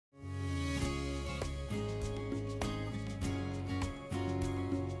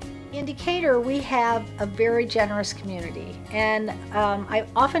In Decatur, we have a very generous community, and I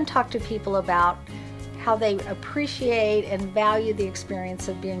often talk to people about how they appreciate and value the experience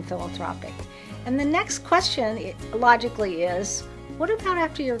of being philanthropic. And the next question, logically, is, what about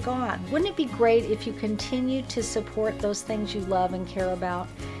after you're gone? Wouldn't it be great if you continue to support those things you love and care about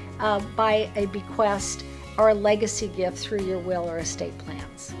by a bequest or a legacy gift through your will or estate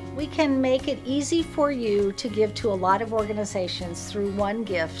plans? We can make it easy for you to give to a lot of organizations through one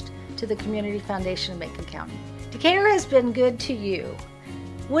gift to the Community Foundation of Macon County. Decatur has been good to you.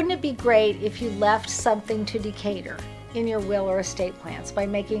 Wouldn't it be great if you left something to Decatur in your will or estate plans by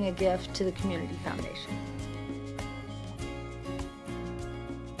making a gift to the Community Foundation?